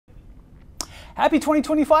Happy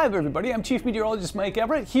 2025, everybody. I'm Chief Meteorologist Mike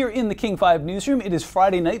Everett here in the King 5 newsroom. It is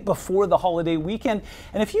Friday night before the holiday weekend,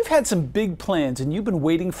 and if you've had some big plans and you've been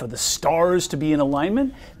waiting for the stars to be in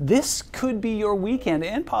alignment, this could be your weekend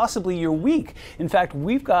and possibly your week. In fact,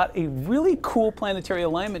 we've got a really cool planetary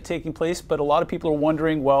alignment taking place, but a lot of people are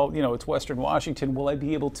wondering, well, you know, it's Western Washington. Will I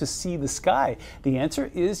be able to see the sky? The answer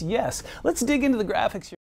is yes. Let's dig into the graphics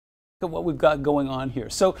here. At what we've got going on here.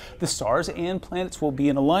 So the stars and planets will be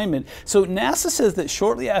in alignment. So NASA says that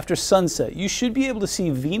shortly after sunset, you should be able to see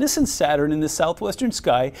Venus and Saturn in the southwestern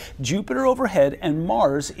sky, Jupiter overhead, and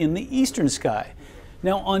Mars in the eastern sky.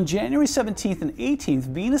 Now on January 17th and 18th,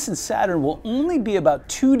 Venus and Saturn will only be about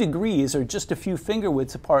 2 degrees or just a few finger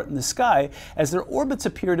widths apart in the sky as their orbits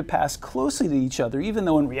appear to pass closely to each other, even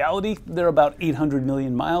though in reality they're about 800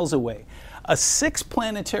 million miles away. A 6th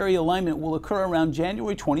planetary alignment will occur around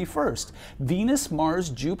January 21st. Venus, Mars,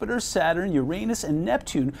 Jupiter, Saturn, Uranus, and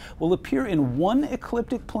Neptune will appear in one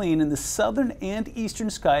ecliptic plane in the southern and eastern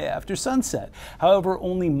sky after sunset. However,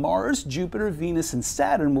 only Mars, Jupiter, Venus, and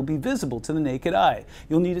Saturn will be visible to the naked eye.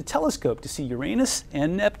 You'll need a telescope to see Uranus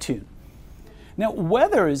and Neptune. Now,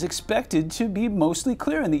 weather is expected to be mostly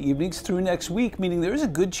clear in the evenings through next week, meaning there is a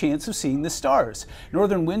good chance of seeing the stars.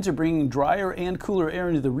 Northern winds are bringing drier and cooler air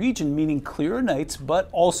into the region, meaning clearer nights, but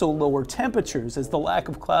also lower temperatures, as the lack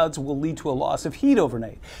of clouds will lead to a loss of heat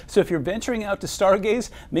overnight. So if you're venturing out to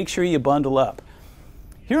stargaze, make sure you bundle up.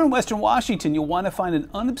 Here in Western Washington, you'll want to find an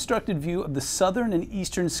unobstructed view of the southern and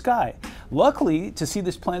eastern sky. Luckily, to see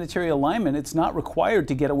this planetary alignment, it's not required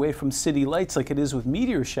to get away from city lights like it is with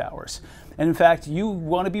meteor showers. And in fact, you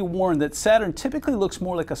want to be warned that Saturn typically looks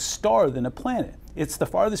more like a star than a planet. It's the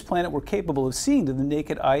farthest planet we're capable of seeing to the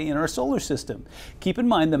naked eye in our solar system. Keep in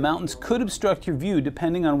mind the mountains could obstruct your view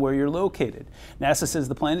depending on where you're located. NASA says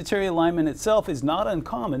the planetary alignment itself is not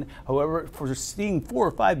uncommon. However, for seeing 4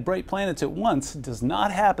 or 5 bright planets at once does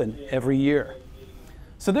not happen every year.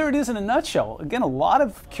 So there it is in a nutshell. Again, a lot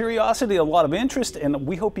of curiosity, a lot of interest, and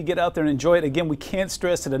we hope you get out there and enjoy it. Again, we can't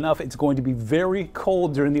stress it enough. It's going to be very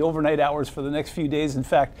cold during the overnight hours for the next few days. In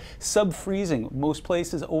fact, sub-freezing most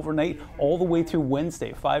places overnight all the way through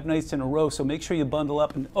Wednesday, 5 nights in a row. So make sure you bundle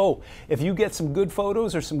up. And oh, if you get some good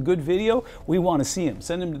photos or some good video, we want to see them.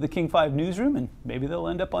 Send them to the King 5 newsroom and maybe they'll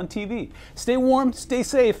end up on TV. Stay warm, stay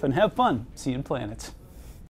safe, and have fun. See you in planets.